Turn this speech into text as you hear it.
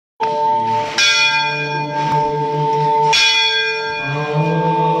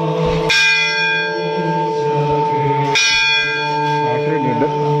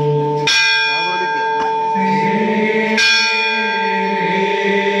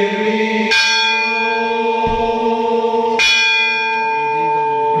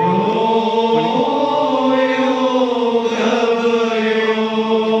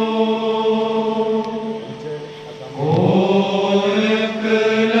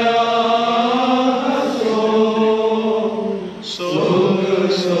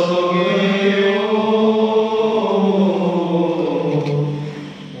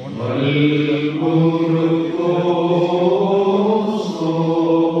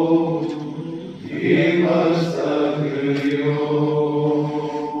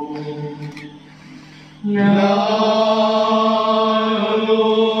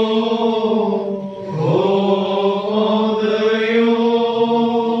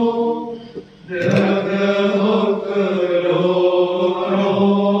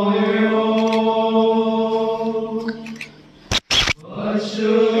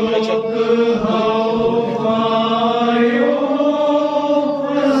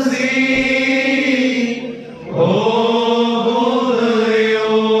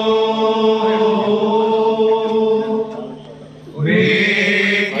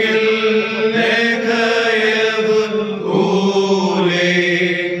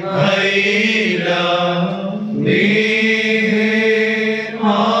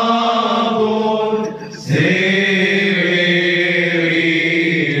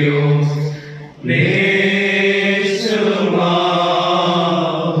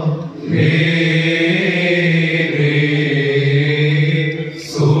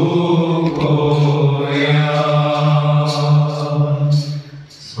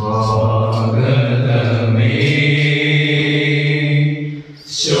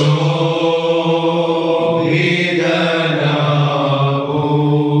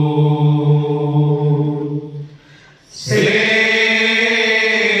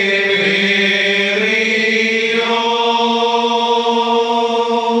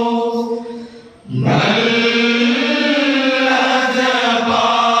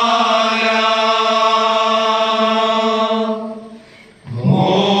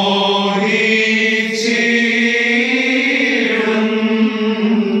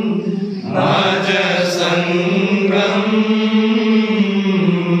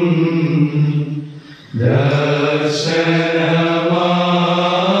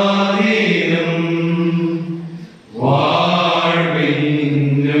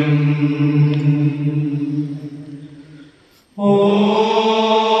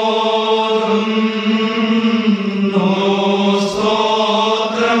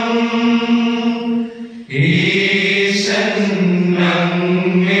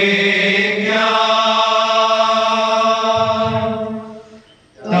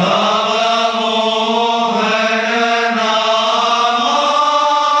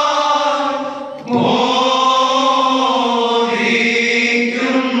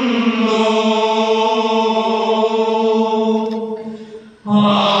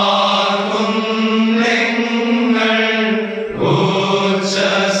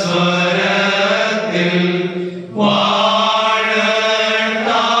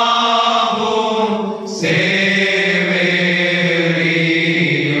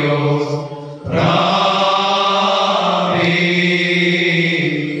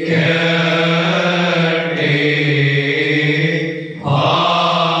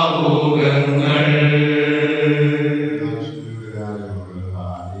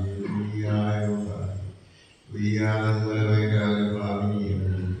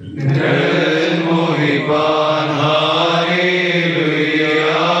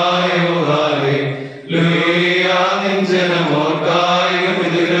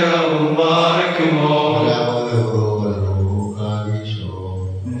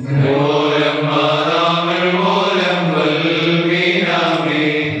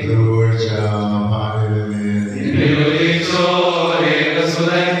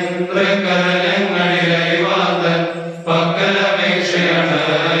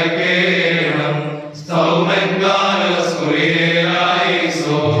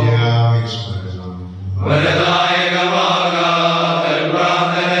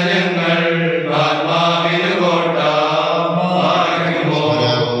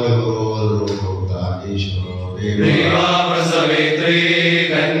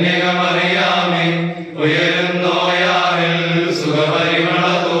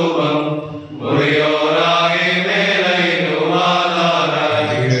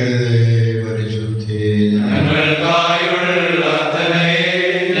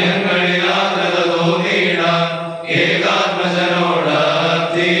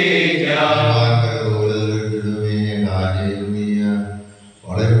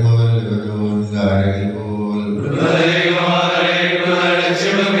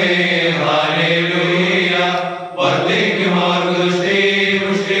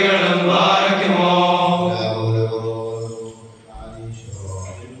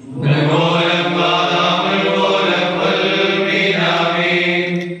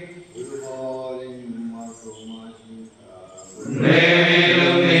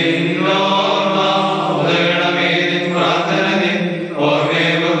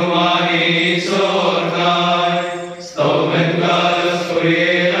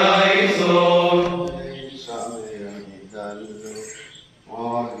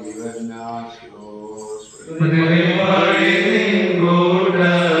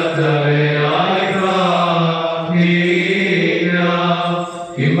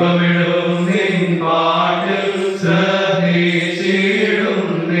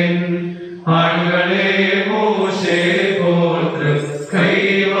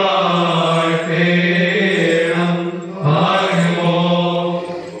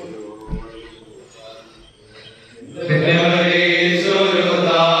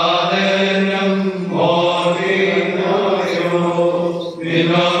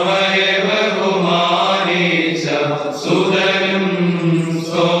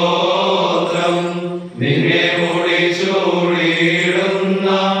Nigne mudi chudi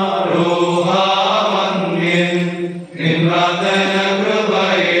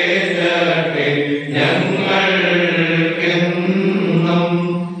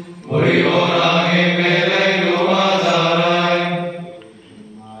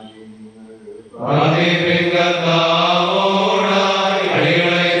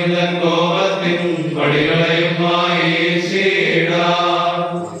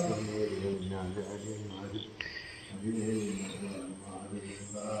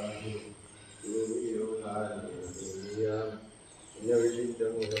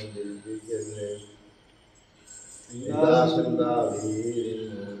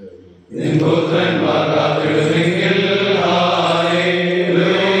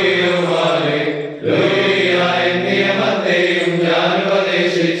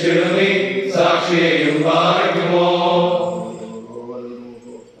സാക്ഷിയെയും പാർക്കുമോ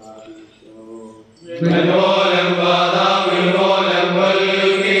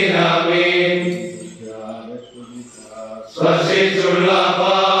സ്പർശിച്ചുള്ള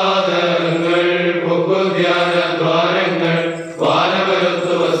പാദങ്ങൾ ദ്വാരങ്ങൾ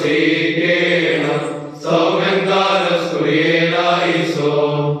വാനവരത്തു വസീകേണം സൗമ്യങ്കാലസ്കുരിയേലായിസോ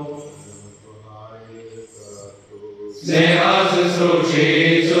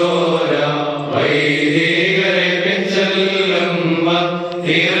സ്നേഹാശുശ്രൂഷിച്ചോര വൈദികരെ പിഞ്ചെല്ലും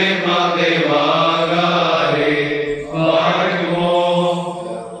തീരെ മാതേവാകാരെ പാടുമോ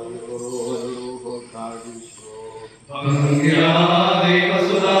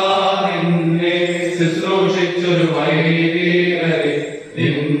ദേവസുതാനിന്നെ ശുശ്രൂഷിച്ചൊരു വൈദികരെ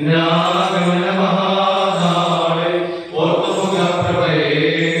നിന്നാഗമന മഹാനാളെ ഓർത്തുമുഖ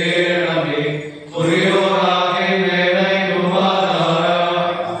പ്രഭയേണമേ മുറിയോറാകെ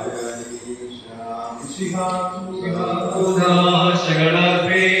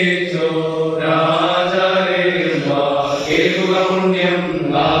ശകളർപ്പിച്ചോ രാജാരേ കേതുക പുണ്യം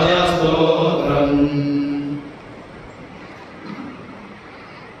രാജസ്തോത്രം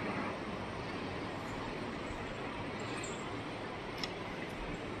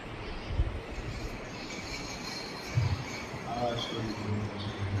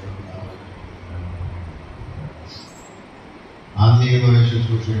ആത്മീയമായ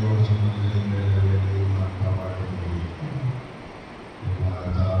ശുശ്രൂഷയോട്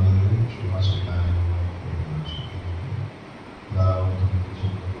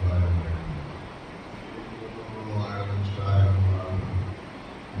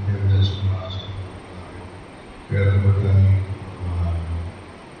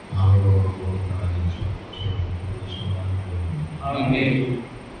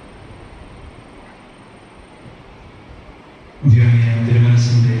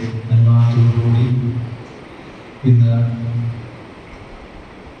തിരുമനസിന്റെ നന്മാത്തോടുകൂടി ഇന്ന്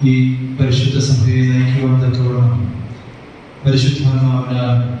ഈ പരിശുദ്ധ സഭയെ നയിക്കുവാൻ തക്കവണ്ണം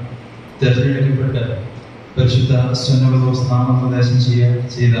പരിശുദ്ധാത്മാവിനാൽ തെരഞ്ഞെടുക്കപ്പെട്ട് പരിശുദ്ധ സ്വന്നവദോസ് നാമോപദേശം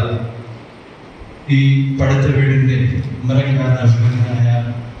ചെയ്ത ഈ പടുത്ത വീടിന്റെ മരക്കാരനായ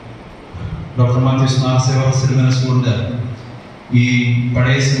ഡോക്ടർ മാത്യൂസ് മാർസേവാസ് തിരുമനസുകൊണ്ട് ഈ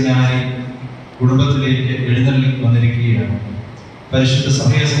പഴയ സെമിനാരി കുടുംബത്തിലേക്ക് എഴുന്നള്ളി വന്നിരിക്കുകയാണ്. പരിശുദ്ധ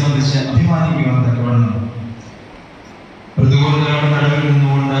സഭയെ സംബന്ധിച്ച് അഭിമാനിക്കുവാൻ തക്കവണ്ണം പ്രതികൂലതകളുടെ നടുവിൽ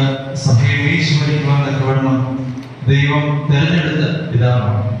നിന്നുകൊണ്ട് സഭയെ വീഴ്ച വഹിക്കുവാൻ തക്കവണ്ണം ദൈവം തെരഞ്ഞെടുത്ത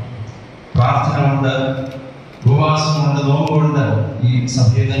പിതാവാണ്. പ്രാർത്ഥന കൊണ്ട്, ഉപവാസം കൊണ്ട്, നോമ്പുകൊണ്ട് ഈ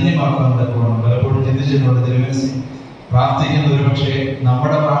സഭയെ ധന്യമാക്കാൻ തക്കവണ്ണം പലപ്പോഴും ചിന്തിച്ചിട്ടുണ്ട്. തിരുമനസ് പ്രാർത്ഥിക്കുന്ന ഒരു പക്ഷേ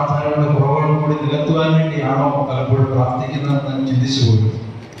നമ്മുടെ പ്രാർത്ഥനകളുടെ കുറവുകൾ കൂടി നികത്തുവാൻ വേണ്ടിയാണോ പലപ്പോഴും പ്രാർത്ഥിക്കുന്നതെന്ന് ചിന്തിച്ചു പോയി.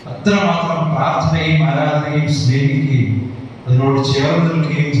 അത്രമാത്രം പ്രാർത്ഥനയും ആരാധനയും സ്നേഹിക്കുകയും അതിനോട് ചേർന്ന്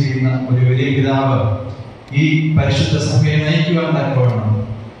നിൽക്കുകയും ചെയ്യുന്ന ഒരു വലിയ പിതാവ് ഈ പരിശുദ്ധ സഭയെ നയിക്കുവാൻ തക്കവണ്ണം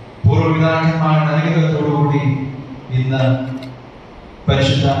പൂർവ്വപിതാക്കന്മാരുടെ അനുഗ്രഹത്തോടുകൂടി ഇന്ന്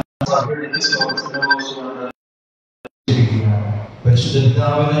പരിശുദ്ധ പരിശുദ്ധ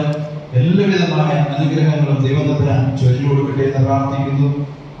പിതാവിന് എല്ലാവിധമായ അനുഗ്രഹങ്ങളും ദൈവത്തിന് ചൊല്ലി കൊടുക്കട്ടെ എന്ന് പ്രാർത്ഥിക്കുന്നു.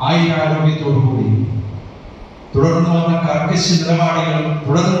 ആരോഗ്യത്തോടുകൂടി തുടർന്ന് വന്ന കർക്കശ നിലപാടുകൾ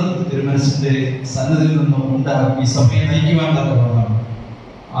തുടർന്ന് തിരുമനസിന്റെ സന്നദ്ധിയിൽ നിന്നും ഉണ്ടാക്കി ഈ സഭയെ നയിക്കുവാൻ തക്കവണ്ണം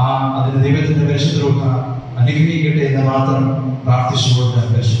അതിന് ദൈവത്തിന്റെ പരിശുദ്ധ അനുഗ്രഹിക്കട്ടെ എന്ന് മാത്രം പ്രാർത്ഥിച്ചുകൊണ്ട്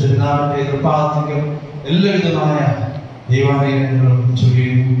പരിശുദ്ധ പിതാവിന്റെ കൃപാധികം എല്ലാവിധമായ ദൈവാനുഗ്രഹങ്ങളും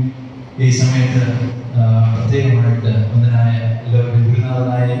ചൊല്ലിയുന്നു. ഈ സമയത്ത് പ്രത്യേകമായിട്ട് ഒന്നനായ എല്ലാവരും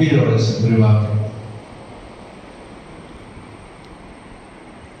ഗുരുനാഥനായ എബിയോട് ഒരു വാക്ക്.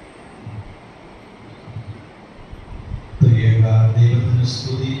 ദൈവത്തിന്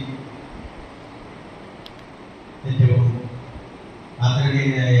സ്തുതി. ഏറ്റവും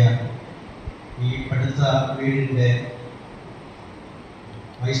ആദരണീയനായ ഈ പടുത്ത വീടിൻ്റെ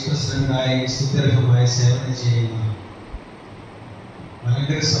വൈസ് പ്രസിഡന്റായി സുദീർഘമായി സേവനം ചെയ്യുന്ന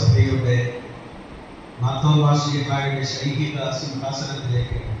മലങ്കര സഭയുടെ മാർത്തോമാശ്ലീഹായുടെ ശൈഹിക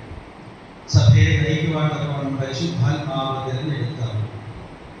സിംഹാസനത്തിലേക്ക് സഭയെ നയിക്കുവാൻ തക്കവണ്ണം പരിശുദ്ധാത്മാവ് തിരഞ്ഞെടുത്ത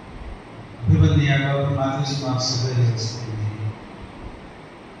അഭിമന്യ ഡോക്ടർ മാത്യൂസ് മാർ സെവേറിയസ്,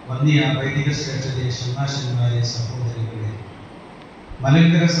 വന്യ വൈദിക ശ്രേഷ്ഠതയെ ഷണ്ണാശന്മാരെ സഹോദരികളെ,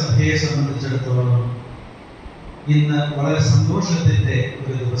 മലങ്കര സഭയെ സംബന്ധിച്ചിടത്തോളം ഇന്ന് വളരെ സന്തോഷത്തിൻ്റെ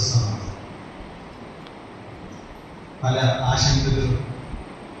ഒരു ദിവസമാണ്. പല ആശങ്കകളും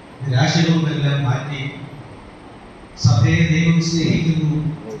നിരാശകളുമെല്ലാം മാറ്റി സഭയെ ദൈവം സ്നേഹിക്കുന്നു,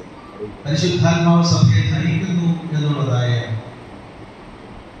 പരിശുദ്ധാത്മാവ് സഭയെ നയിക്കുന്നു എന്നുള്ളതായ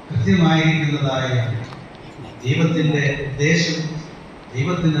കൃത്യമായിരിക്കുന്നതായ ദൈവത്തിൻ്റെ ഉദ്ദേശം,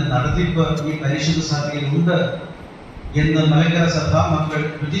 ദൈവത്തിൻ്റെ നടത്തിപ്പ് ഈ പരിശുദ്ധ സഭയിൽ ഉണ്ട് എന്ന് മലങ്കര സഭാ മക്കൾ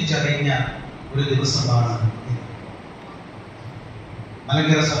രുചിച്ചറിഞ്ഞ ഒരു ദിവസമാണ് ഇത്.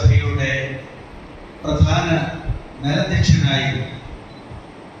 മലങ്കര സഭയുടെ പ്രധാന മേലധ്യക്ഷനായി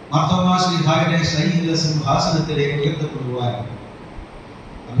മാർത്തോമാ ശ്ലീഹായുടെ സൈനിക സിംഹാസനത്തിലേക്ക് ഉയർത്തപ്പെടുവാൻ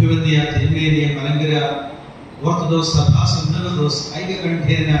അഭിവന്യ തിരുമേനിയെ മലങ്കര ഓർത്തഡോക്സ് സഭാ സുന്നതദോസ്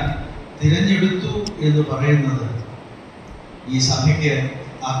ഐക്യകണ്ഠേന തിരഞ്ഞെടുത്തു എന്ന് പറയുന്നത് ഈ സഭയ്ക്ക്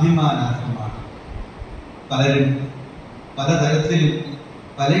അഭിമാനാർഹമാണ്. പലരും പലതരത്തിലും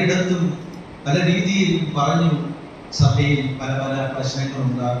പലയിടത്തും പല രീതിയിലും പറഞ്ഞു സഭയിൽ പല പല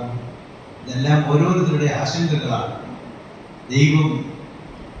പ്രശ്നങ്ങളുണ്ടാകും. ഇതെല്ലാം ഓരോരുത്തരുടെ ആശങ്കകളാണ്. ദൈവം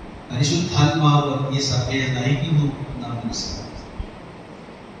പരിശുദ്ധാത്മാവ് ഈ സഭയെ നയിക്കുന്നു എന്നാണ് മനസ്സിലാക്കുന്നത്.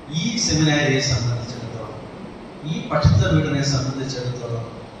 ഈ സെമിനാരിയെ സംബന്ധിച്ചിടത്തോളം, ഈ പഠിത്ത വീടിനെ സംബന്ധിച്ചിടത്തോളം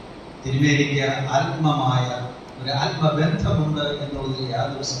തിരുമേനിക്ക് ആത്മമായ ഒരു ആത്മബന്ധമുണ്ട് എന്നുള്ളതിൽ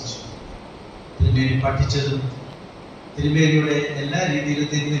യാതൊരു സംശയവും. തിരുമേനി പഠിച്ചതും തിരുമേനിയുടെ എല്ലാ രീതിയിലും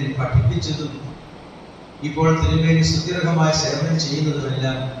തിരുമേനി പഠിപ്പിച്ചതും ഇപ്പോൾ തിരുമേനി സുദീർഘമായ സേവനം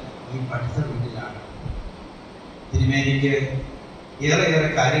ചെയ്യുന്നതുമെല്ലാം ഈ പഠിത്ത വീട്ടിലാണ്. തിരുമേനിക്ക് ഏറെയേറെ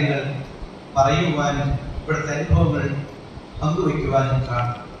കാര്യങ്ങൾ പറയുവാനും ഇവിടുത്തെ അനുഭവങ്ങൾ പങ്കുവയ്ക്കുവാനും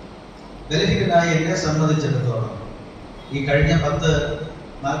കാണും. ബലഹീനനായ എന്നെ സംബന്ധിച്ചിടത്തോളം ഈ കഴിഞ്ഞ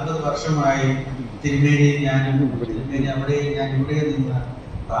 10-40 വർഷമായി തിരുമേനി ഞാനും തിരുമേനി അവിടെയും ഞാൻ ഇവിടെ നിന്ന്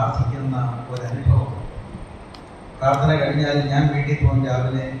പ്രാർത്ഥിക്കുന്ന ഒരനുഭവം. പ്രാർത്ഥന കഴിഞ്ഞാൽ ഞാൻ വീട്ടിൽ പോകും.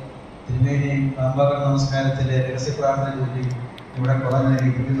 രാവിലെ തിരുമേനി പാമ്പാകർ നമസ്കാരത്തിലെ രഹസ്യ പ്രാർത്ഥന ചൊല്ലി ഇവിടെ കുറഞ്ഞ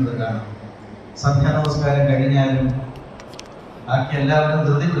ഇരിക്കുന്നത് കാണും. സന്ധ്യാ നമസ്കാരം കഴിഞ്ഞാലും ബാക്കി എല്ലാവരും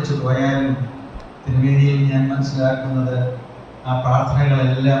ധൃതി പിടിച്ചു പോയാലും തിരുമേനിയിൽ ഞാൻ മനസ്സിലാക്കുന്നത് ആ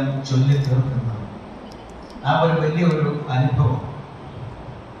പ്രാർത്ഥനകളെല്ലാം ചൊല്ലി തീർക്കുന്നു. ആ ഒരു വലിയൊരു അനുഭവം,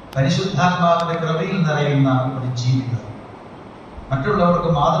 പരിശുദ്ധാത്മാവിന്റെ കൃപയിൽ നിറയുന്ന ഒരു ജീവിതം, മറ്റുള്ളവർക്ക്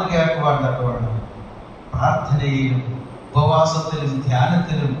മാതൃകയാക്കുവാൻ തക്കവണ്ണം പ്രാർത്ഥനയിലും ഉപവാസത്തിലും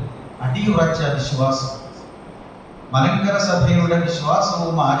ധ്യാനത്തിലും അടിയുറച്ച വിശ്വാസം, മലങ്കര സഭയുടെ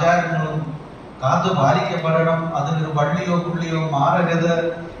വിശ്വാസവും ആചാരങ്ങളും കാത്തു പാലിക്കപ്പെടണം, അതിനൊരു വള്ളിയോ പുള്ളിയോ മാറരുത്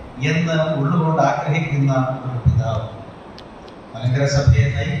എന്ന് ഉള്ളുകൊണ്ട് ആഗ്രഹിക്കുന്ന ഒരു പിതാവ് മലങ്കര സഭയെ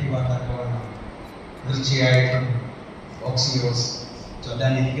നയിക്കുവാൻ തക്കവണ്ണം തീർച്ചയായിട്ടും ഓക്സിയോസ്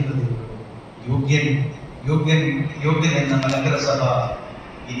ചൊല്ലാനിരിക്കുന്നത് യോഗ്യൻ യോഗ്യൻ യോഗ്യൻ എന്ന മലങ്കര സഭ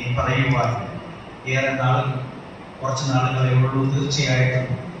ഇനി പറയുവാൻ ഏറെ നാളുകൾ, കുറച്ച് നാളുകളെ ഉള്ളൂ. തീർച്ചയായിട്ടും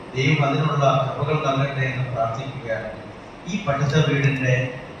ദൈവം അതിനുള്ള കൃപകൾ നൽകട്ടെ എന്ന് പ്രാർത്ഥിക്കുകയാണ്. ഈ പഠിത വീടിൻ്റെ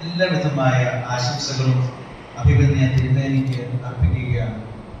എല്ലാവിധമായ ആശംസകളും അഭിവന്യ തിരുമേനിക്ക് അർപ്പിക്കുകയാണ്.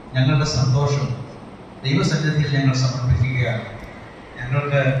 ഞങ്ങളുടെ സന്തോഷം ദൈവസന്നിധിയിൽ ഞങ്ങൾ സമർപ്പിക്കുകയാണ്.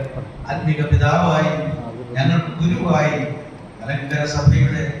 ഞങ്ങൾക്ക് ആത്മീക പിതാവായി, ഞങ്ങൾക്ക് ഗുരുവായി, മലങ്കര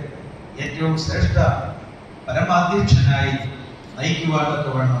സഭയുടെ ഏറ്റവും ശ്രേഷ്ഠ പരമാധ്യക്ഷനായി നയിക്കുവാൻ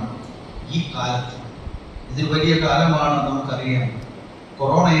തക്കവണ്ണം ഈ കാലത്ത്, ഇത് വലിയ കാലമാണ് നമുക്കറിയാം.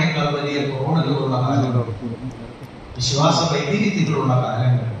 കൊറോണയേക്കാൾ വലിയ കൊറോണകളുള്ള കാലങ്ങൾ, വിശ്വാസ വൈവിധ്യത്തിലുള്ള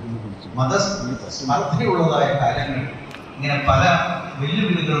കാലങ്ങൾ, മതസ്പർദ്ധയുള്ളതായ കാലങ്ങൾ, ഇങ്ങനെ പല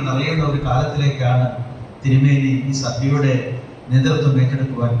വെല്ലുവിളികൾ നിറയുന്ന ഒരു കാലത്തിലേക്കാണ് തിരുമേനി ഈ സഭയുടെ നേതൃത്വം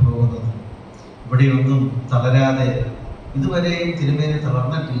ഏറ്റെടുക്കുവാൻ പോകുന്നത്. ഇവിടെയൊന്നും തളരാതെ, ഇതുവരെയും തിരുമേനി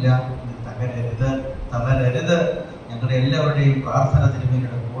തളർന്നിട്ടില്ല. തകരരുത്, തളരരുത്. ഞങ്ങളുടെ എല്ലാവരുടെയും പ്രാർത്ഥന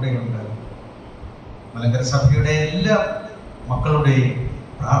തിരുമേനിയുടെ കൂടെയുണ്ട്. മലങ്കര സഭയുടെ എല്ലാ മക്കളുടെയും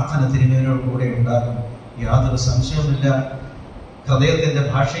പ്രാർത്ഥന തിരുമേനിയുടെ കൂടെ ഉണ്ടാകും, യാതൊരു സംശയവുമില്ല. ഹൃദയത്തിൻ്റെ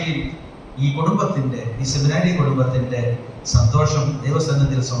ഭാഷയിൽ ഈ കുടുംബത്തിൻ്റെ, ഈ സെമിനാരി കുടുംബത്തിൻ്റെ സന്തോഷം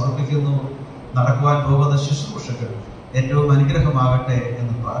ദൈവസന്നിധിയിൽ സമർപ്പിക്കുന്നു. നടക്കുവാൻ പോകുന്ന ശുശ്രൂഷകൾ ഏറ്റവും അനുഗ്രഹമാകട്ടെ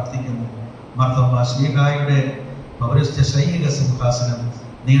എന്ന് പ്രാർത്ഥിക്കുന്നു. മാർത്തോമാ ശ്ലീഹായുടെ പൗരസ്ത്യ സൈനിക സിംഹാസനം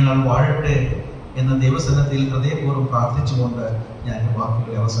നിങ്ങൾ വാഴട്ടെ എന്ന ദൈവസന്നിധിയിൽ ഹൃദയപൂർവ്വം പ്രാർത്ഥിച്ചുകൊണ്ട് ഞാൻ എൻ്റെ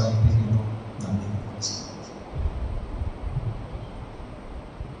വാക്കുകളെ അവസാനിപ്പിക്കുന്നു. നന്ദി.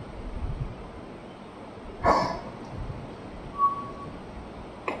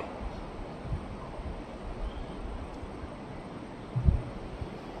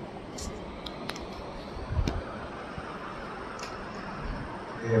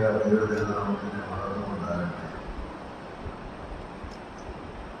 ദൈവത്തിനാമത്തിന് മഹത്വമുണ്ടാകട്ടെ.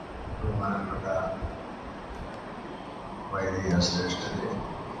 ബഹുമാനപ്പെട്ട വൈദിക ശ്രേഷ്ഠരെ,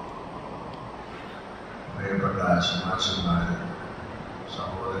 പ്രിയപ്പെട്ട ശമാശന്മാര്,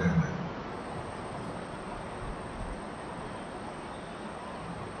 സഹോദരങ്ങൾ,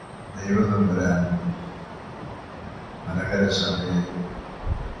 ദൈവതമ്പുരാൻ മലങ്കര സഭയെ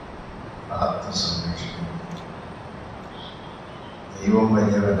കാത്തു സംരക്ഷിക്കുന്നു. ദൈവം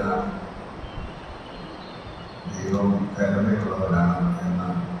വലിയവനാണ്, ദൈവം കരുണയുള്ളവനാണ് എന്ന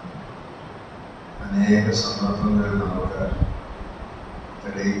അനേക സന്ദർഭങ്ങളിൽ നമുക്ക്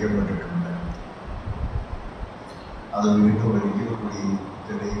തെളിയിക്കപ്പെട്ടിട്ടുണ്ട്. അത് വീണ്ടും ഒരിക്കൽ കൂടി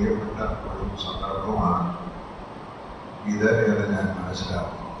തെളിയിക്കപ്പെട്ട ഒരു സന്ദർഭമാണ് ഇത് എന്ന് ഞാൻ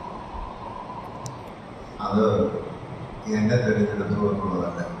മനസ്സിലാക്കുന്നു. അത് എന്നെ തിരഞ്ഞെടുത്തു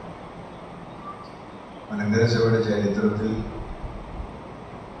എന്നുള്ളതല്ല. മലങ്കര സഭയുടെ ചരിത്രത്തിൽ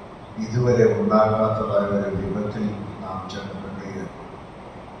ഇതുവരെ ഉണ്ടാകാത്തതായ ഒരു വിപത്തിൽ നാം ചെന്നപ്പെടുകയാണ്.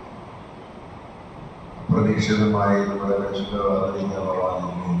 അപ്രതീക്ഷിതമായി നമ്മുടെ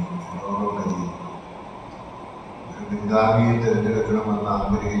പരിശുദ്ധവാദിയോടുകൂടി ഒരു പിൻഗാമിയെ തിരഞ്ഞെടുക്കണമെന്ന്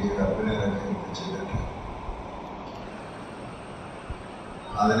ആഗ്രഹിച്ച് കൽപ്പനയൊക്കെ എത്തിച്ചിട്ട്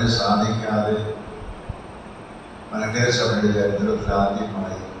അതിന് സാധിക്കാതെ മലങ്കര സഭയുടെ ചരിത്രത്തിൽ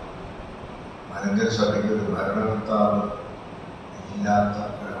ആദ്യമായി മലങ്കര സഭയ്ക്ക് ഒരു ഭരണകർത്താവ് ഇല്ലാത്ത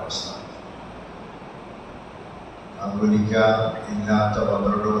ഒരവസ്ഥ. കത്തോലിക്ക ഇല്ലാത്ത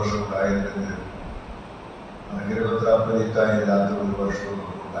 12 വർഷം ഉണ്ടായിരുന്നെങ്കിലും മലങ്കര പത്രാപ്പലിക്ക ഇല്ലാത്ത ഒരു വർഷവും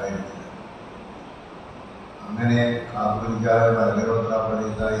ഉണ്ടായിരുന്നില്ല. അങ്ങനെ കാത്തോലിക്കായ മലങ്കര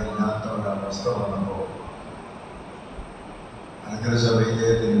പത്രാപ്പലിക്ക ഇല്ലാത്ത ഒരവസ്ഥ വന്നപ്പോൾ മലങ്കര സഭയിലെ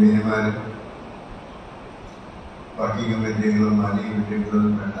തിരുമേനിമാരും ബാക്കി കമ്മിറ്റികളും മാലിന്യ കമ്മിറ്റികളും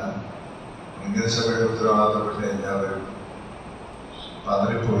വേണ്ട മലങ്കര സഭയുടെ ഉത്തരവാദിത്തപ്പെട്ട എല്ലാവരും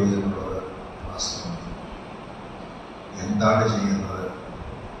പതറിപ്പോയി എന്നുള്ളത് വാസ്തവമാണ്. എന്താണ് ചെയ്യുന്നത്,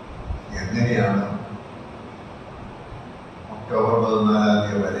 എങ്ങനെയാണ് ഒക്ടോബർ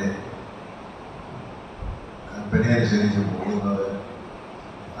 14 വരെ കൽപ്പനയനുസരിച്ച് പോകുന്നത്,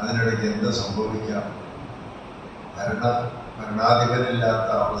 അതിനിടയ്ക്ക് എന്ത് സംഭവിക്കാം, ഭരണാധിപരില്ലാത്ത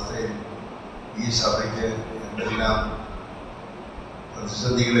അവസ്ഥയിൽ ഈ സഭയ്ക്ക് എന്തെല്ലാം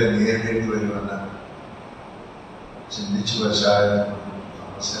പ്രതിസന്ധികളെ നേരിടേണ്ടി വരുമെന്ന് ചിന്തിച്ചു വച്ചാൽ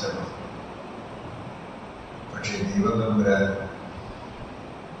അവസരമാണ്. പക്ഷേ ദൈവം തമ്പുരാൻ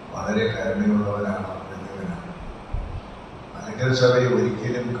വളരെ കരുണയുള്ളവനാണ്, വലിയവനാണ്. മലങ്കര സഭയെ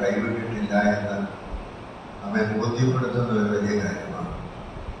ഒരിക്കലും കൈവിട്ടിട്ടില്ല എന്ന് നമ്മെ ബോധ്യപ്പെടുത്തുന്ന ഒരു വലിയ കാര്യമാണ്.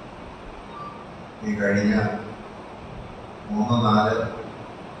 ഈ കഴിഞ്ഞ 3-4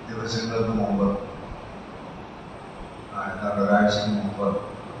 ദിവസങ്ങൾക്ക് മുമ്പ്, ഒരാഴ്ചക്ക് മുമ്പ്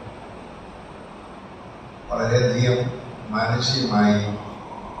വളരെയധികം മാനസികമായി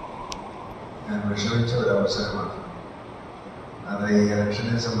ഞാൻ വിഷമിച്ച ഒരവസരമാണ്. അത് ഈ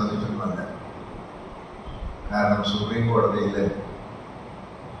ഇലക്ഷനെ സംബന്ധിച്ചൊന്നുമല്ല. കാരണം സുപ്രീം കോടതിയിൽ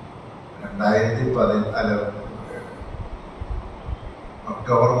 2014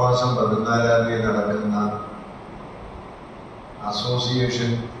 ഒക്ടോബർ മാസം 14 നടക്കുന്ന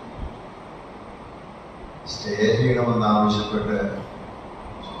അസോസിയേഷൻ സ്റ്റേ ചെയ്യണമെന്നാവശ്യപ്പെട്ട്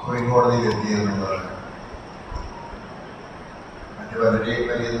സുപ്രീം കോടതിയിൽ എത്തിയെന്നുള്ളത് മറ്റു പലരെയും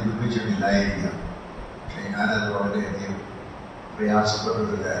വലിയ ദുഃഖിച്ചിട്ടില്ലായിരിക്കാം. പക്ഷേ ഞാനത് വളരെയധികം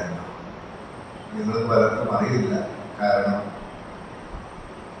പ്രയാസപ്പെട്ടൊരു കാര്യമാണ്. നിങ്ങൾക്ക് പലർക്കും അറിയില്ല. കാരണം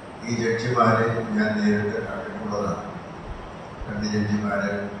ഈ ജഡ്ജിമാരെ ഞാൻ നേരിട്ട് കണ്ടിട്ടുള്ളതാണ്. 2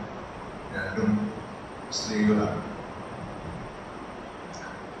 ജഡ്ജിമാരെ, 2 സ്ത്രീകളാണ്.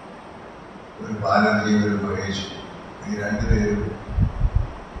 ഒരു ബാനർജി, ഒരു മഹേഷ്. ഈ 2 പേരും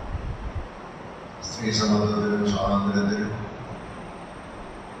സ്ത്രീ സമത്വത്തിനും സ്വാതന്ത്ര്യത്തിനും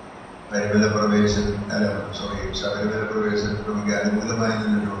ശബരിമല പ്രവേശനത്തിനൊക്കെ അനുകൂലമായി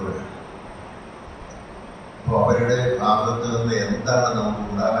നിന്നിട്ടുള്ളവർ. അപ്പോൾ അവരുടെ ഭാഗത്ത് നിന്ന് എന്താണ് നമുക്ക്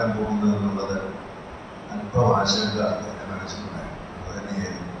ഉണ്ടാകാൻ പോകുന്നത് എന്നുള്ളത് അല്പം ആശങ്ക എൻ്റെ മനസ്സിലുണ്ടായി.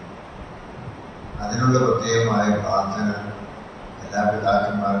 അതുതന്നെയായിരുന്നു. അതിനുള്ള പ്രത്യേകമായ പ്രാർത്ഥന എല്ലാ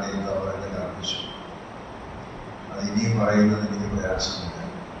പിതാക്കന്മാരുടെയും കബറിൽ അർപ്പിച്ചു. അത് ഇനിയും പറയുന്നത് എനിക്ക് പ്രയാസമില്ല.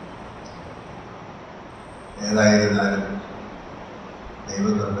 ഏതായിരുന്നാലും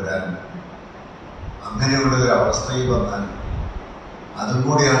ദൈവം തമ്പുരാൻ അങ്ങനെയുള്ള ഒരു അവസ്ഥയിൽ വന്നാൽ അതും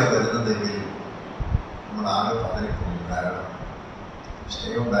കൂടിയാണ് വരുന്നതെങ്കിൽ നമ്മളാകെ പതറിപ്പോകും. കാരണം സ്റ്റേ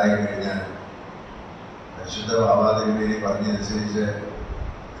ഉണ്ടായിക്കഴിഞ്ഞാൽ പരിശുദ്ധ ബാബാതിരുമേനി പറഞ്ഞനുസരിച്ച്,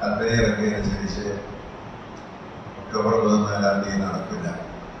 കൽപ്പനയിറക്കിയനുസരിച്ച് ഒക്ടോബർ 14 നടക്കില്ല.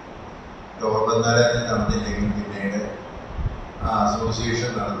 ഒക്ടോബർ 14 നടന്നില്ലെങ്കിൽ പിന്നീട് ആ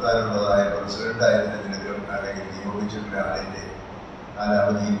അസോസിയേഷൻ നടത്താനുള്ളതായ പ്രസിഡന്റായ തിരഞ്ഞെടുക്കണമെങ്കിൽ നിയോഗിച്ചിട്ടുള്ള ആളിൻ്റെ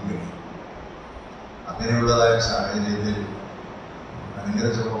കാലാവധിയും കഴിയും. അങ്ങനെയുള്ളതായ സാഹചര്യത്തിൽ മലങ്കര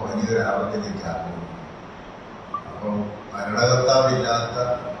സഭ വലിയൊരു ആപത്തിലേക്കാകും. അപ്പോൾ ഭരണകർത്താവില്ലാത്ത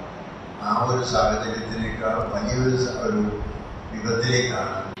ആ ഒരു സാഹചര്യത്തിനേക്കാൾ വലിയൊരു ഒരു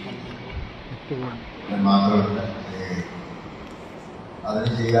വിപത്തിലേക്കാണ് മാത്രമല്ല അതിന്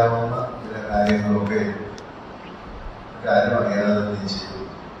ചെയ്യാവുന്ന ചില കാര്യങ്ങളൊക്കെ കാര്യം അറിയാതെ തന്നെ ചെയ്തു.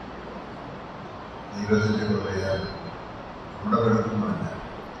 ദൈവത്തിൻ്റെ കൃപയാൽ, നമ്മുടെ വെളുക്കുമല്ല,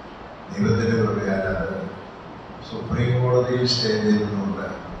 ദൈവത്തിൻ്റെ കൃപയാൽ അത് സുപ്രീം കോടതിയിൽ സ്റ്റേ ചെയ്തുകൊണ്ട്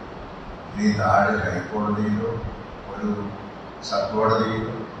ഇനി താഴെ ഹൈക്കോടതിയിലോ ഒരു സബ്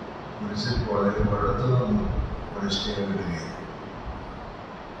കോടതിയിലോ മുനിസിപ്പൽ കോടതിയിലോ ഒരിടത്തു നിന്നും ഒരു സ്റ്റേ വിടുകയില്ല.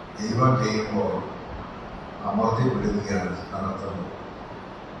 ദൈവം ചെയ്യുമ്പോൾ അമർത്തി വിടുകയാണ് നടത്തുന്നത്.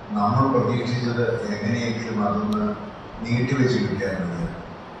 നമ്മൾ പ്രതീക്ഷിച്ചത് എങ്ങനെയെങ്കിലും അതൊന്ന് നീട്ടിവെച്ച് കിട്ടിയാൽ മതി.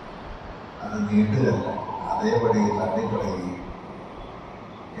 അത് നീട്ടുകയല്ല, അതേപടി തള്ളിക്കളയുകയും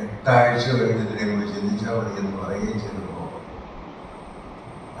 8 ആഴ്ച കഴിഞ്ഞതിനെ കുറിച്ച് ചിന്തിച്ചാൽ മതി എന്ന് പറയുകയും ചെയ്തപ്പോൾ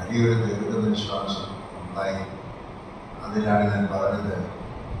വലിയൊരു ദീർഘനിശ്വാസം ഉണ്ടായി. അതിനാണ് ഞാൻ പറഞ്ഞത്,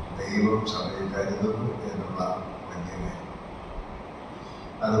 ദൈവം സഭയെ കരുതുന്നു എന്നുള്ള വലിയ കാര്യം.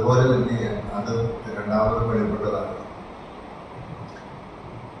 അതുപോലെ തന്നെ അത് രണ്ടാമത് വെളിപ്പെട്ടതാണ്.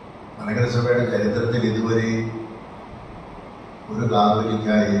 മലങ്കര സഭയുടെ ചരിത്രത്തിൽ ഇതുവരെയും ഒരു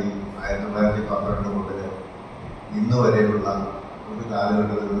കാതോലിക്കായി 1912 മുതൽ ഇന്ന് വരെയുള്ള ഒരു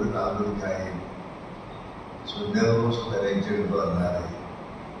കാലഘട്ടത്തിൽ ഒരു കാതോലിക്കായും സുന്നതോസ് തെരഞ്ഞെടുത്തതല്ലാതെ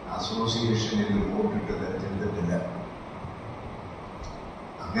അസോസിയേഷനിൽ വോട്ടിട്ട് തെരഞ്ഞെടുത്തിട്ടില്ല.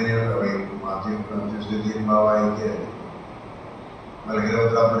 അങ്ങനെയുള്ള മാത്യു ഫ്രാൻസിസ് ബാവായിക്ക് മലങ്കര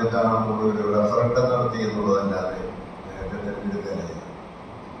മെത്രാപ്പൊലീത്താണെന്നുള്ള ഒരു റെഫറൻഡം നടത്തി എന്നുള്ളതല്ലാതെ തെരഞ്ഞെടുക്കാനായി.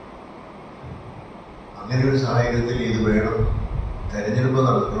 അങ്ങനെ ഒരു സാഹചര്യത്തിൽ ഇത് വേണം, തെരഞ്ഞെടുപ്പ്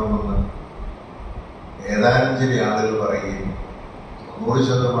നടത്തണമെന്ന് ഏതാനും ചില ആളുകൾ പറയുകയും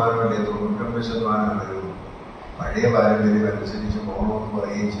 90% അല്ലെങ്കിൽ 99% ആളുകളും പഴയ പാരമ്പര്യം അനുസരിച്ച് പോകണമെന്ന്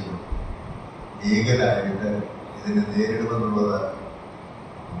പറയുകയും ചെയ്തു. ലീഗലായിട്ട് ഇതിനെ നേരിടുമെന്നുള്ളത്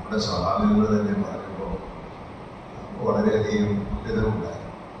നമ്മുടെ സ്വാഭാവികങ്ങൾ തന്നെ പറഞ്ഞപ്പോൾ നമുക്ക് വളരെയധികം കുറ്റതമുണ്ടായി.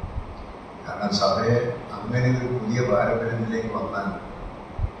 കാരണം സഭയെ അങ്ങനെ ഒരു പുതിയ പാരമ്പര്യത്തിലേക്ക് വന്നാൽ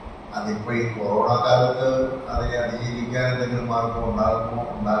അതിപ്പോൾ ഈ കൊറോണ കാലത്ത് അതിനെ അതിജീവിക്കാൻ എന്തെങ്കിലും മാർഗം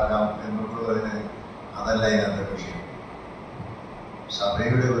ഉണ്ടാക്കാം എന്നുള്ളതിന് അതല്ല ഇതിനകത്തെ വിഷയം.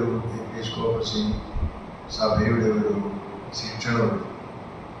 സഭയുടെ ഒരു എപ്പിസ്കോപ്പസിയും സഭയുടെ ഒരു ശിക്ഷണവും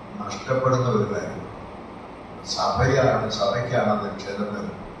നഷ്ടപ്പെടുന്ന ഒരു കാര്യം. സഭയ്ക്കാണ് അത് ക്ഷേത്രത്തിൽ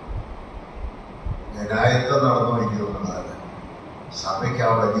ജനായത്വം നടന്നു വയ്ക്കുന്നതാണ്. സഭയ്ക്ക്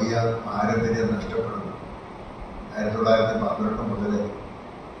ആ വലിയ പാരമ്പര്യം നഷ്ടപ്പെടുന്നു. 1912 മുതൽ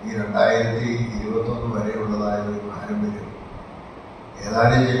ഈ 2021 വരെയുള്ളതായ ഒരു പാരമ്പര്യം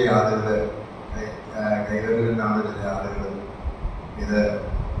ഏതാനും ചില ആളുകൾ കൈകളിലാണ് ചില ആളുകൾ ഇത്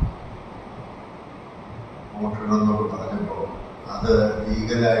വോട്ടിടണമെന്നൊക്കെ പറഞ്ഞപ്പോൾ അത്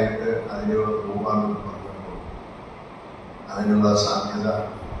ലീഗലായിട്ട് അതിലൂടെ പോകാമെന്ന് പറഞ്ഞപ്പോൾ അതിനുള്ള സാധ്യത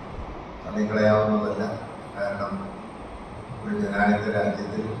തള്ളിക്കളയാവുന്നതല്ല. കാരണം ഒരു ജനാധിപത്യ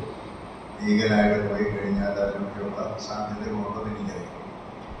രാജ്യത്തിൽ ലീഗലായിട്ട് പോയി കഴിഞ്ഞാൽ അതിനൊക്കെയുള്ള സാധ്യതകളുണ്ടെന്ന് എനിക്കറിയാം.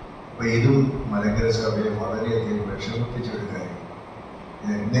 അപ്പോൾ ഇതും മലങ്കര സഭയെ വളരെയധികം വിഷമിപ്പിച്ചൊരു കാര്യം.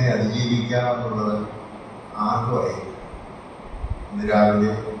 ഇതെങ്ങനെ അതിജീവിക്കാമെന്നുള്ളത് ആർക്കും അറിയില്ല. ഇന്ന്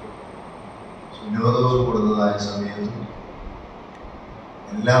രാവിലെ സുന്നതോസ് കൊടുത്തതായ സമയത്ത്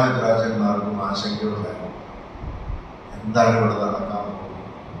എല്ലാ മെത്രാച്ചന്മാർക്കും ആശങ്കയുണ്ടായിരുന്നു. എന്താണ് ഇവിടെ നടക്കാൻ പോകുന്നത്?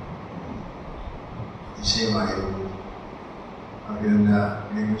 അതിശയമായിരുന്നു. അഭിനന്ദ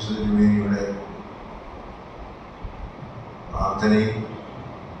തിരുമേനിയുടെ പ്രാർത്ഥനയും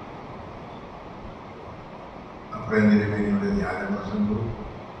അപ്രയം തിരുമേനിയുടെ ധ്യാനപ്രസംഗവും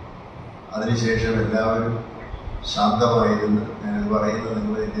അതിനുശേഷം എല്ലാവരും ശാന്തമായിരുന്നു. ഞാനത് പറയുന്നത്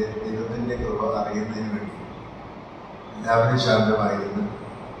നിങ്ങളിതിൻ്റെ ദൈവത്തിൻ്റെ കൃപ അറിയുന്നതിന് വേണ്ടി എല്ലാവരും ശാന്തമായിരുന്നു.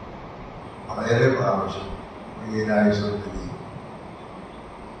 വളരെ പ്രാവശ്യം പ്രിയരായുസ്വം നൽകി,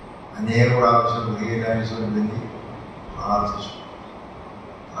 അനേക പ്രാവശ്യം പ്രിയരായുസ്വം നൽകി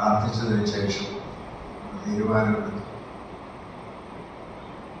പ്രാർത്ഥിച്ചതിന് ശേഷം തീരുമാനമെടുത്തു.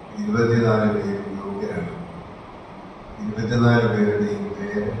 24 പേരും യോഗ്യരാണ്. 24 പേരുടെയും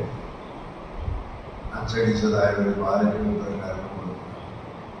പേര് അച്ചടിച്ചതായ ഒരു ബാലറ്റ് എല്ലാവർക്കും കൊടുക്കും.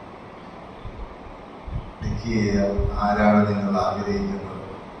 ടിക്ക് ചെയ്യാൻ ആരാണ് നിങ്ങൾ ആഗ്രഹിക്കുന്നത്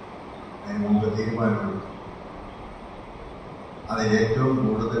അതിന് മുമ്പ് തീരുമാനമെടുക്കും. അതിലേറ്റവും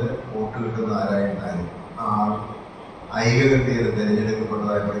കൂടുതൽ വോട്ട് കിട്ടുന്ന ആരായിരുന്നാലും ആ ആൾ ഐകകണ്ഠ്യേന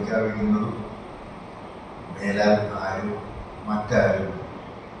തിരഞ്ഞെടുക്കപ്പെട്ടതായി പ്രഖ്യാപിക്കുന്നതും മേലാൽ ആരും മറ്റാരും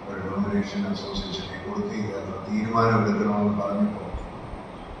ഒരു നോമിനേഷൻ അസോസിയേഷനെ കൊടുക്കുകയില്ല എന്ന തീരുമാനമെടുക്കണമെന്ന് പറഞ്ഞപ്പോൾ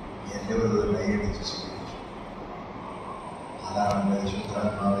എല്ലാവരും കൈയടിച്ച് സ്വീകരിച്ചു. അതാണ്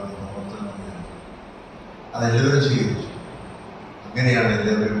പരിശുദ്ധാത്മാവിന്റെ പ്രവർത്തനം. അതെല്ലാവരും സ്വീകരിച്ചു. അങ്ങനെയാണ്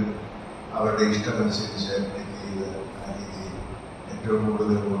എല്ലാവരും അവരുടെ ഇഷ്ടമനുസരിച്ച് ക്ലിക്ക് ചെയ്ത് ആ രീതിയിൽ ഏറ്റവും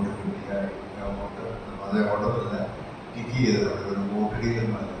കൂടുതൽ വോട്ട് കിട്ടിയ വോട്ട് അതേ വോട്ടത്തില്ല ടിക്ക് ചെയ്ത് അവരൊരു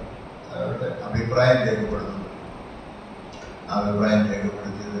വോട്ടിടിയിലെന്നല്ല അവരുടെ അഭിപ്രായം രേഖപ്പെടുത്തുന്നു. ആ അഭിപ്രായം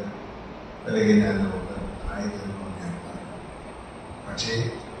രേഖപ്പെടുത്തിയത് വിലകി ഞാൻ നമുക്ക് ആയിരുന്നു ഞാൻ പറഞ്ഞു. പക്ഷേ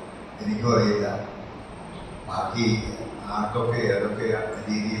എനിക്കും അറിയില്ല ബാക്കി ആർക്കൊക്കെ ഏതൊക്കെ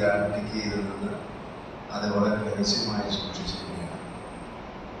രീതിയിലാണ് ടിക്ക് ചെയ്തതെന്ന് അത് വളരെ രഹസ്യമായി സൂക്ഷിച്ചിരിക്കുകയാണ്.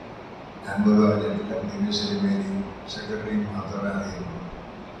 ഞാൻ പോലും അറിഞ്ഞിട്ടില്ല. ഡിവിഷനിമേനി സെക്രട്ടറിയും മാത്രമേ അറിയുള്ളൂ.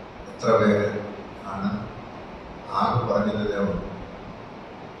 എത്ര പേര് ആണ് ആകെ പറഞ്ഞതിലേ ഉള്ളൂ.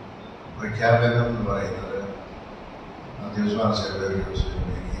 പ്രഖ്യാപനം എന്ന് പറയുന്നത് മധ്യവിശ്വാസ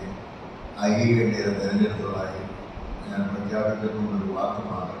ഡിവിഷനിമേനിയെ ഐക്യകണ്ഠ്യരെ തിരഞ്ഞെടുത്തതായി ഞാൻ പ്രഖ്യാപിക്കുന്നൊരു വാക്ക്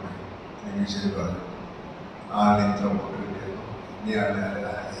മാത്രമേ ഡിവിഷനിൽ പറഞ്ഞു. ആളിന് ഇത്ര വോട്ട് കിട്ടിയെന്നോ ഇനിയാണ്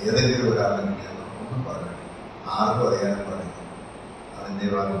ഏതെങ്കിലും ഒരാളിന് കിട്ടിയെന്നോ ഒന്നും പറഞ്ഞു. ആർക്കും അറിയാനും പാടില്ല. അതിൻ്റെ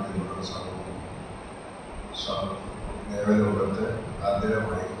ഭാഗത്തിലുള്ള സമൂഹം ദേവലോകത്ത്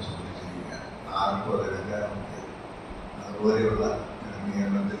ഭദ്രമായി സൂക്ഷിച്ചിരിക്കുക. ആർക്കും അത് എടുക്കാനും അതുപോലെയുള്ള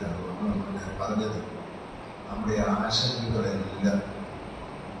ക്രമീകരണത്തിലാണ് ഞാൻ പറഞ്ഞത്. നമ്മുടെ ആശങ്കകളെല്ലാം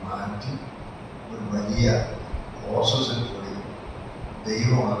മാറ്റി ഒരു വലിയ പ്രോസസ്സിൽ കൂടി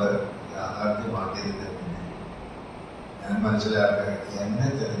ദൈവം അത് യാഥാർത്ഥ്യമാക്കിയതിൻ്റെ പിന്നെ ഞാൻ മനസ്സിലാക്കുക, എന്നെ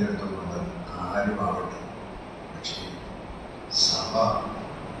തിരഞ്ഞെടുത്തുള്ളത് ആരുമാവട്ടെ, പക്ഷേ സഭ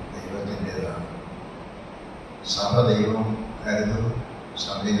ദൈവത്തിൻ്റെതാണ്. സഭ ദൈവം കരുതും,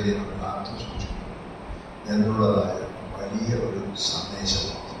 സഭയിൽ ദൈവം കാത്തു സൂക്ഷിക്കും എന്നുള്ളതായ വലിയ ഒരു സന്ദേശം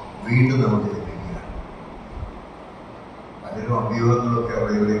വീണ്ടും നമുക്ക് ലഭിക്കുകയാണ്. പലരും അഭ്യൂഹങ്ങളൊക്കെ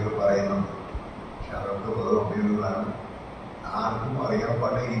അവിടെ ഇവിടെയൊക്കെ പറയുന്നുണ്ട്. പക്ഷെ അതൊക്കെ വെറും അഭ്യൂഹങ്ങളാണ്. ആർക്കും അറിയാൻ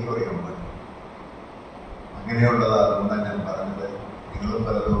പാടില്ല, എനിക്കും അറിയാൻ പാടില്ല. അങ്ങനെയുള്ളത് അതുകൊണ്ടാണ് ഞാൻ പറഞ്ഞത്. നിങ്ങളും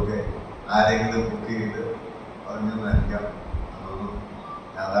പലതുമൊക്കെ ആരെങ്കിലും ബുക്ക് ചെയ്ത് പറഞ്ഞു നയിക്കാം. അതൊന്നും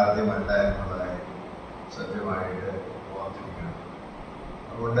യാഥാർത്ഥ്യമല്ല എന്നുള്ളതായി സത്യമായിട്ട് ഓർത്തിരിക്കണം.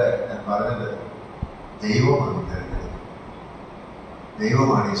 അതുകൊണ്ട് ഞാൻ പറഞ്ഞത്, ദൈവമാണ് തിരഞ്ഞെടുക്കുന്നത്.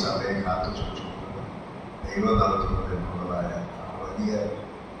 ദൈവമാണ് ഈ സഭയെ കാത്തു സൂക്ഷിക്കുന്നത്, ദൈവം നടത്തുന്നത് എന്നുള്ളതായ വലിയ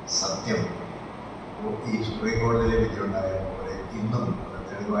സത്യം ഈ സുപ്രീം കോടതിയിലെ വിധിയുണ്ടായ പോലെ ഇന്നും അത്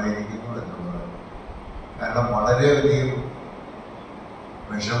തെളിവായിരിക്കുന്നു എന്നുള്ളത്. കാരണം വളരെയധികം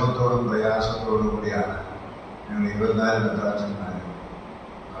വിഷമത്തോടും പ്രയാസത്തോടും കൂടിയാണ് ഞങ്ങൾ 24 മെത്രാച്ചന്മാരും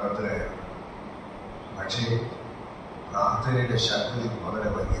അകത്തിലായത്. പക്ഷേ പ്രാർത്ഥനയുടെ ശക്തി വളരെ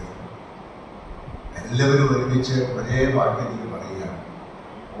വലിയത്. എല്ലാവരും ഒരുമിച്ച് ഒരേ വാക്യത്തിൽ പറയുകയാണ്,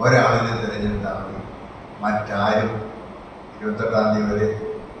 ഒരാളിനെ തിരഞ്ഞെടുത്താൽ മതി, മറ്റാരും 28-ാം തീയതി വരെ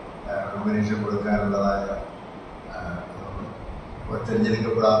നോമിനേഷൻ കൊടുക്കാനുള്ളതായ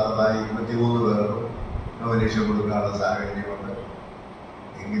തിരഞ്ഞെടുക്കപ്പെടാത്തതായ 23 പേർക്കും നോമിനേഷൻ കൊടുക്കാനുള്ള സാഹചര്യമുണ്ട്.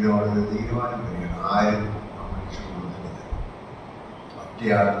 എങ്കിലും അവിടെ തീരുമാനം വരികയാണ്, ആരും നോമിനേഷൻ കൊടുക്കുന്നില്ല.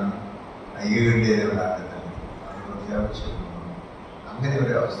 മറ്റേയാളിൽ ഐക്യകണ്ഠ്യരെ ഒരാളില്ല, അത് പ്രത്യാവശ്യമുണ്ട്. അങ്ങനെ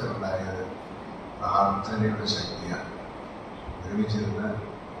ഒരു അവസ്ഥ ഉണ്ടായത് പ്രാർത്ഥനയുടെ ശക്തിയാണ്. ഒരുമിച്ചിരുന്ന്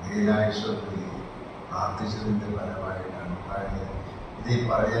ദീനായുസ്വത്തിൽ പ്രാർത്ഥിച്ചതിൻ്റെ ഫലമായിട്ടാണ് ഉണ്ടായത്. എനിക്ക്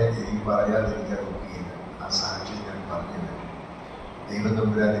പറയാതിരിക്കാൻ ഒക്കുകയില്ല. ആ സാക്ഷി ഞാൻ പറഞ്ഞില്ല. ദൈവം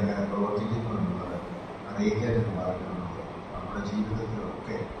തമ്പുരാൻ ഇങ്ങനെ പ്രവർത്തിക്കുന്നു എന്നുള്ളത് അറിയിക്കാൻ എന്ന് പറഞ്ഞിട്ടുള്ളത് നമ്മുടെ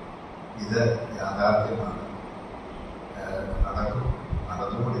ജീവിതത്തിലൊക്കെ ഇത് യാഥാർത്ഥ്യമാണ്,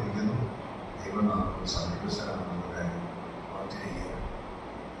 നടന്നുകൊണ്ടിരിക്കുന്നു. ദൈവം നമുക്ക് സമീപസ്ഥനാണെന്നുള്ള കാര്യം ഓർത്തിരിക്കുക.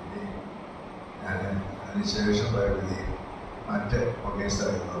 ഇനി ഞാൻ അതിനുശേഷം വരുകയും മറ്റ് പുണ്യ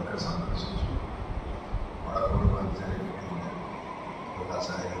സ്ഥലങ്ങളൊക്കെ സന്ദർശിച്ചു. വടക്കോട് മത്സരം കിട്ടിയില്ല.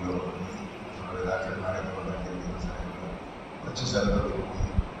 സ്ഥലങ്ങളിലോ പിതാക്കന്മാരൊക്കെ ഉണ്ടാക്കിയിരിക്കുന്ന സ്ഥലങ്ങൾ കുറച്ച് സ്ഥലങ്ങൾ പോയി.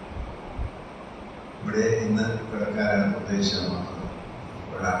 ഇവിടെ ഇന്ന് കിടക്കാനാണ് ഉദ്ദേശിച്ചത്.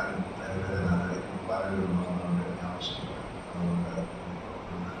 ഒരാൾ തലവേദനാണ് പലരുണ്ട് ആവശ്യമില്ല. അതുകൊണ്ട്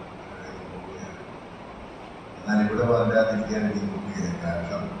പോവുകയാണ്. എന്നാൽ ഇവിടെ വരാതിരിക്കാൻ എനിക്ക് പോവുകയില്ല.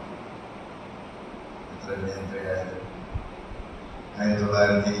 കാരണം എത്രയായാലും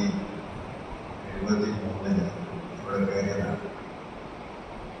 1973 ഇവിടെ കയറിയതാണ്.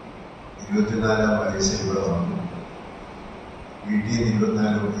 24-ാം വയസ്സിൽ ഇവിടെ വന്നു. വീട്ടിൽ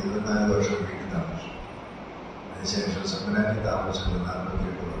 24 വർഷം വീട്ടിൽ താമസിച്ചു. അതിനുശേഷം സെമിനാരിൽ താമസിച്ചത്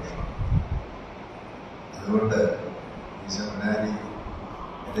 48 വർഷം. അതുകൊണ്ട് ഈ സെമിനാരി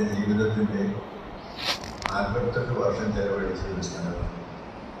എൻ്റെ ജീവിതത്തിൻ്റെ 48 വർഷം ചെലവഴിച്ച ഒരു സ്ഥലമാണ്.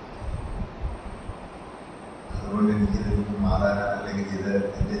 അതുകൊണ്ട് എനിക്കിതിൽ നിന്ന് മാറാൻ, അല്ലെങ്കിൽ ഇത്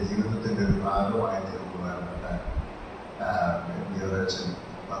എൻ്റെ ജീവിതത്തിൻ്റെ ഒരു ഭാഗമായി തീർക്കുവാനുള്ള ദേവരാജൻ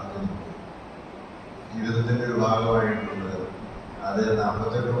പറഞ്ഞു. ജീവിതത്തിൻ്റെ ഒരു ഭാഗമായിട്ടുള്ളത് അത്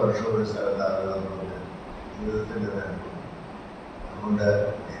 48 വർഷം ഒരു സ്ഥലത്താകുക എന്നുള്ളത് ജീവിതത്തിൻ്റെ വേണം. അതുകൊണ്ട്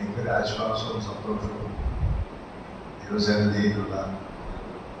എനിക്കൊരു ആശ്വാസവും സന്തോഷവും ദൈവസന്നിധിയിലുള്ള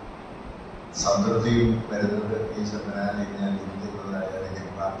സംതൃപ്തിയും വരുന്നത് ഈ സെമിനാരിൽ ഞാൻ ഇരിക്കുന്നതായ അല്ലെങ്കിൽ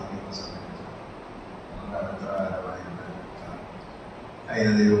പ്രാർത്ഥിക്കുന്ന സമയത്ത്. അതുകൊണ്ടാണ് എത്ര കാലമായിട്ട്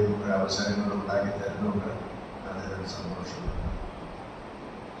അതിന് ദൈവം ഒരു അവസരങ്ങൾ ഉണ്ടാക്കി തരുന്നുണ്ട്. അതിനൊരു സന്തോഷമുണ്ട്.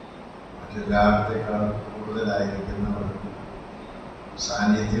 മറ്റെല്ലായിടത്തേക്കാൾ കൂടുതലായിരിക്കുന്ന ഒരു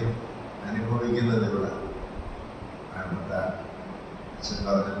സാന്നിധ്യം അനുഭവിക്കുന്നത് ഇവിടെ വേണ്ട. അച്ഛൻ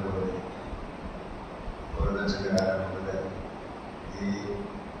പറഞ്ഞതുപോലെ ഒരു ദശകാലം മുതൽ ഈ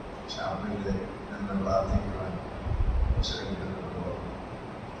ചാപ്പലിൽ നിന്ന് പ്രാർത്ഥിക്കുവാൻ അവസരം കിട്ടുന്നുണ്ടോ?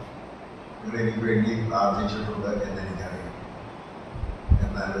 നിങ്ങൾ എനിക്ക് വേണ്ടി പ്രാർത്ഥിച്ചിട്ടുണ്ട് എന്നെനിക്കറിയാം.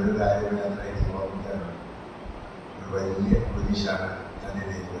 എന്നാൽ ഒരു കാര്യം മാത്രമേ എനിക്ക് ഓർമ്മിക്കാറുള്ളൂ. ഒരു വലിയ കുരിശാണ്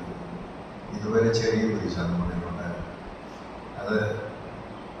തന്നിലേക്ക് വരുന്നത്. ഇതുവരെ ചെറിയ കുരിശാണ് നമ്മളിലുണ്ടായത്. അത്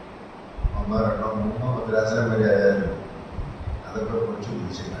 1, 2, 3 ഭദ്രാസനം വരെ ആയാലും അതൊക്കെ കുറച്ച്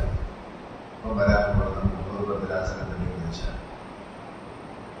കുരിശില്ലായിരുന്നു. ഇപ്പം വരാൻ പോകുന്ന 30 ഭദ്രാസനത്തിൻ്റെ കുരിശാണ്.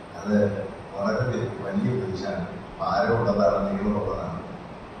 അത് വളരെ വലിയ കുരിശാണ്. ഭാരമുള്ളതാണ്, നീളമുള്ളതാണ്.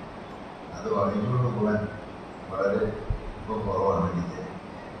 അത് വഹിച്ചുകൊണ്ട് പോകാൻ വളരെ ഇപ്പം കുറവാണ്. എനിക്ക്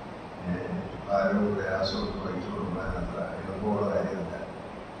ഭാരവും പ്രയാസവും വഹിച്ചുകൊണ്ട് പോകാൻ അത്ര എളുപ്പമുള്ള കാര്യമില്ല.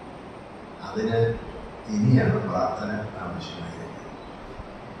 അതിന് ഇനിയാണ് പ്രാർത്ഥന ആവശ്യമായിരിക്കുന്നത്.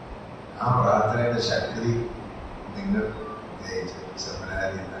 ആ പ്രാർത്ഥനയുടെ ശക്തി നിങ്ങൾ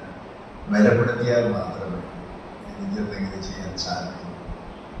സെമിനാരിൽ നിന്ന് ബലപ്പെടുത്തിയാൽ മാത്രമേ എനിക്കെന്തെങ്കിലും ചെയ്യാൻ സാധിക്കൂ.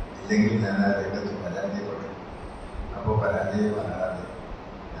 ഇല്ലെങ്കിൽ ഞാൻ ആ രംഗത്ത് പരാജയപ്പെടും. അപ്പോൾ പരാജയം വരാതെ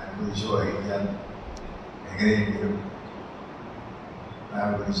ഞാൻ കുരിശ് വഹിക്കാൻ എങ്ങനെയെങ്കിലും ആ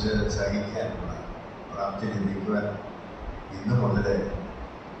കുരിശ് സഹിക്കാനുള്ള പ്രാപ്തി ലഭിക്കുവാൻ ഇന്ന്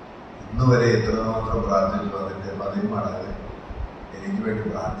വരെ എത്രമാത്രം പ്രാർത്ഥിച്ചു അതിൻ്റെ 10 മടങ്ങ് എനിക്ക് വേണ്ടി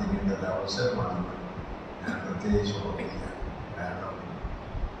പ്രാർത്ഥിക്കേണ്ട ഒരു അവസരമാണെന്ന് ഞാൻ പ്രത്യേകിച്ച് ഓർമ്മിക്കുക. കാരണം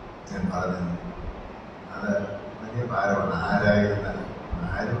ഞാൻ പറഞ്ഞത് അത് വലിയ ഭാരമാണ്. ആരായിരുന്നാലും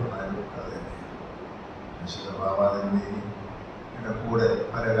ആരും അത് തന്നെയാണ്. വിശുദ്ധ ബാബാദിൻ്റെ കൂടെ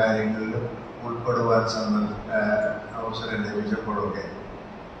പല കാര്യങ്ങളിലും ഉൾപ്പെടുവാൻ അവസരം ലഭിച്ചപ്പോഴൊക്കെ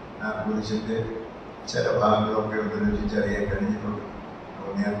ആ കുരിശിൻ്റെ ചില ഭാഗങ്ങളൊക്കെ ഒന്ന് രുചിച്ചറിയാൻ കഴിഞ്ഞിട്ടുണ്ട്.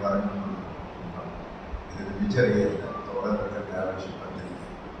 അപ്പോൾ ഞാൻ പറഞ്ഞിട്ടുണ്ട്, ഇത് രുചിച്ചറിയില്ല, തോടൊക്കെ ആവശ്യപ്പെട്ടിരിക്കുക.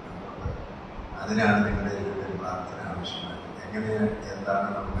 അതിനാണ് നിങ്ങളുടെ ഒരു പ്രാർത്ഥന ആവശ്യമായത്. എന്താണ്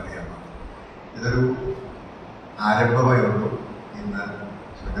നമുക്കറിയാമോ? ഇതൊരു ആരംഭമേ ഉള്ളൂ. ഇന്ന്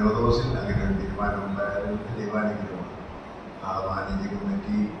സുനോദോസിൽ അങ്ങനെ ഒരു തീരുമാനമുണ്ടായാലും തീരുമാനിക്കുന്നുണ്ട്. ആ മാനേജിംഗ്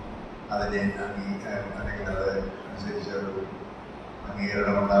കമ്മിറ്റി അതിനെ അല്ലെങ്കിൽ അത് അനുസരിച്ച് ഒരു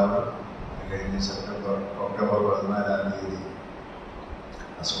അംഗീകരണം ഉണ്ടാവണം. കഴിഞ്ഞ ഒക്ടോബർ 14-ാം തീയതി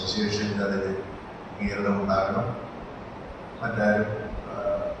അസോസിയേഷൻ്റെ അതിന് അംഗീകരണം ഉണ്ടാകണം. മറ്റാരും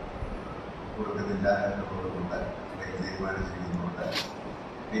കൊടുക്കുന്നില്ല എന്നുള്ളതുകൊണ്ട് അല്ലെങ്കിൽ തീരുമാനിച്ചിരിക്കുന്നുണ്ട്.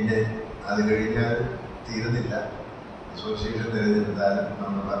 പിന്നെ അത് കഴിഞ്ഞാൽ തീരുന്നില്ല. അസോസിയേഷൻ തിരഞ്ഞെടുത്താലും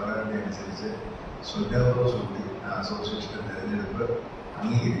നമ്മുടെ ഭരണഘടന അനുസരിച്ച് സുന്നതോസ് കൂടി ആ അസോസിയേഷൻ്റെ തിരഞ്ഞെടുപ്പ്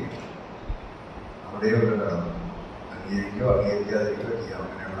അംഗീകരിക്കും. അവിടെയുള്ള കടന്നു അംഗീകരിക്കുകയോ അംഗീകരിക്കാതിരിക്കുകയോ ചെയ്യാം.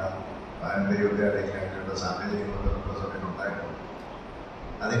 അങ്ങനെയുള്ള പാരമ്പര്യമൊക്കെ അല്ലെങ്കിൽ അങ്ങനെയുള്ള സാഹചര്യങ്ങളൊക്കെ നമ്മുടെ സമയം ഉണ്ടായിട്ടുണ്ട്.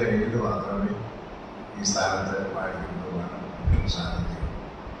 അത് കഴിഞ്ഞിട്ട് മാത്രമേ ഈ സ്ഥാനത്ത് വാഴിക്കൊണ്ടുപോകാൻ സാധിക്കും.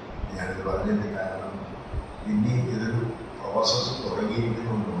 ഞാനിത് പറഞ്ഞതിൻ്റെ കാരണം ഇനി ഇതൊരു പ്രോസസ്സ്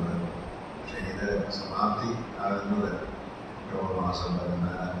തുടങ്ങിയിരിക്കുന്നുണ്ട്. പക്ഷേ ഇത് സമാപ്തി ആകുന്നത് ഒക്ടോബർ മാസം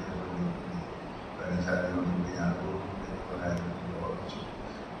 14-ാം തീയതി പരിചാരയോടുകൂടി ആകും എന്നുള്ള കാര്യത്തിൽ ഓർമ്മിച്ചു.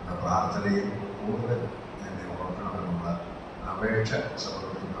 പ്രാർത്ഥനയിൽ കൂടുതൽ എന്നെ ഓർക്കണമെന്നുള്ള അപേക്ഷ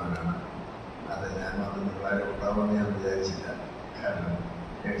സമർപ്പിക്കുവാനാണ്. അത് ഞാൻ വന്ന് നിങ്ങളാരും ഉണ്ടാവുമെന്ന് ഞാൻ വിചാരിച്ചില്ല. കാരണം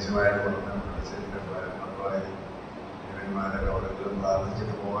രഹസ്യമായിട്ട് മക്കളായാലും ഇവന്മാരൊക്കെ അവിടെങ്കിലും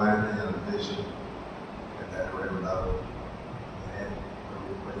പ്രാർത്ഥിച്ചിട്ട് പോകാനെന്ന് ഞാൻ ഉദ്ദേശിച്ചു. എല്ലാവരും ഇവിടെ ഉണ്ടാവും. ഇങ്ങനെ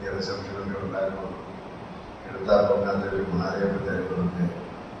ഒരു വലിയ റിസപ്ഷനൊക്കെ ഉണ്ടായിരുന്നു. എടുത്താൽ പോകാത്ത ഒരു മാലയെ പറ്റായിരുന്നൊക്കെ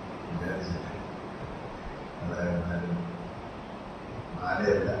വിചാരിച്ചില്ല. അതായിരുന്നാലും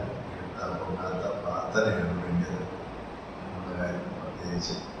മാലയല്ല, എടുത്താൽ പോകാത്ത പ്രാർത്ഥനയാണ് വേണ്ടത് എന്നുള്ള കാര്യം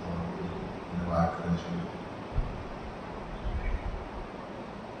പ്രത്യേകിച്ച് എൻ്റെ വാക്കുകൾ ചൊല്ലി.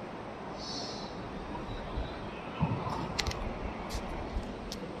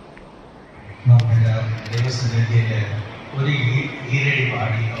 ദൈവസ്ഥിതിയിലെ ഒരു ഈരടി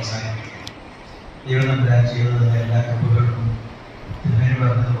പാടി അവസാനിപ്പിക്കുക. ദൈവനമ്പുരാൻ ചെയ്തതിൻ്റെ എല്ലാ കൃപകൾക്കും തിരുമേനി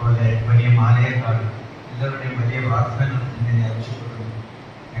പറഞ്ഞതുപോലെ വലിയ മാലയെക്കാളും എല്ലാവരുടെയും വലിയ പ്രാർത്ഥനകൾ തിരുമേനി ആവശ്യപ്പെടുന്നു.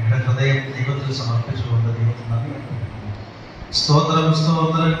 ഞങ്ങളുടെ ഹൃദയം ദൈവത്തിൽ സമർപ്പിച്ചുകൊണ്ട് ദൈവത്തിൽ നന്ദി അർപ്പിക്കുന്നു. സ്തോത്രം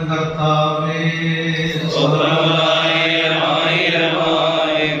സ്തോത്രം കർത്താവേ, സ്തോത്രം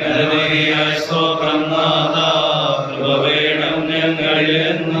നാഥാ, കൃപ വേണം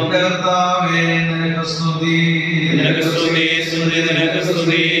ഞങ്ങളിലെന്നും. കർത്താവേ നിനക്ക് സ്തുതി, നിനക്ക് സ്തുതി, സ്തുതി നിനക്ക്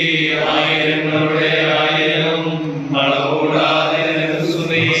സ്തുതി. ആയിരങ്ങളുടെ ആയിരം മളകൂടാതെ നിനക്ക്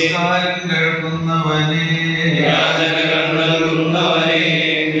സ്തുതി. നമസ്കാരം കേൾക്കുന്നവനേ, യാചനകൾ നൽകുന്നവനേ,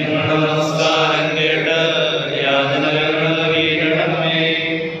 ഞങ്ങളുടെ നമസ്കാരം കേട്ട് യാചനകൾ നൽകിയിടണമേ.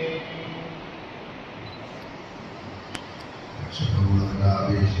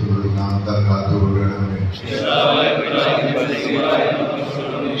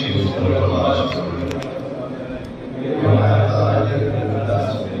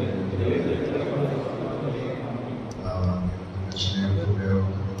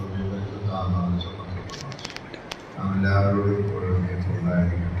 സ്നേഹത്തോടെ നാം എല്ലാവരോടും ഇപ്പോഴും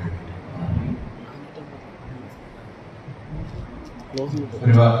ഉണ്ടായിരിക്കട്ടെ.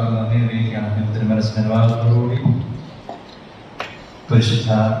 ഒരു വാക്ക് നന്ദി അറിയിക്കുകയാണ്. തിരുമനസ്സോടുകൂടി പരിശുദ്ധ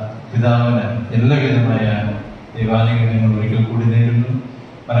പിതാവിന് എല്ലാവിധമായ ദൈവാനുഗ്രഹങ്ങൾ ഒരിക്കൽ കൂടി നേരുന്നു.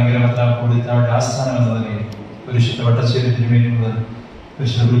 മലങ്കര മെത്രാപ്പോലീത്തായുടെ ആസ്ഥാനം എന്ന നിലയിൽ പരിശുദ്ധ വട്ടശ്ശേരി തിരുമേനി മുതൽ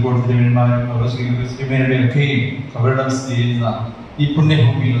പരിശുദ്ധ പുലിക്കോട് തിരുമേനിമാരും തിരുമേനിയുടെയൊക്കെയും അവരുടെ സ്ഥിതി ചെയ്യുന്ന ഈ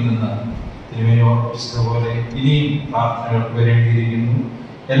പുണ്യഭൂമിയിൽ നിന്ന് തിരുമേനി ഓർപ്പിച്ചതുപോലെ ഇനിയും പ്രാർത്ഥനകൾ വരേണ്ടിയിരിക്കുന്നു.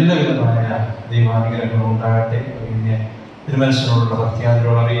 എല്ലാവിധമായ ദൈവാനുഗ്രഹങ്ങളും ഉണ്ടാകട്ടെ. പിന്നെ തിരുമനസ്സിനോടുള്ള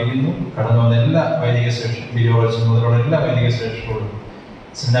ഭക്തിയാതിരോട് അറിയിക്കുന്നു. കടന്നു വന്ന എല്ലാ വൈദിക ശ്രേഷ്ഠ ബിരിയോളജി മുതലുള്ള എല്ലാ വൈദിക ശ്രേഷ്ഠരോടും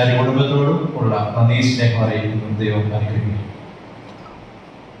സെമിനാരി കുടുംബത്തോടും ഉള്ള നന്ദി സ്നേഹം അറിയിക്കുന്നു. ദൈവം അനുഗ്രഹിക്കുന്നു.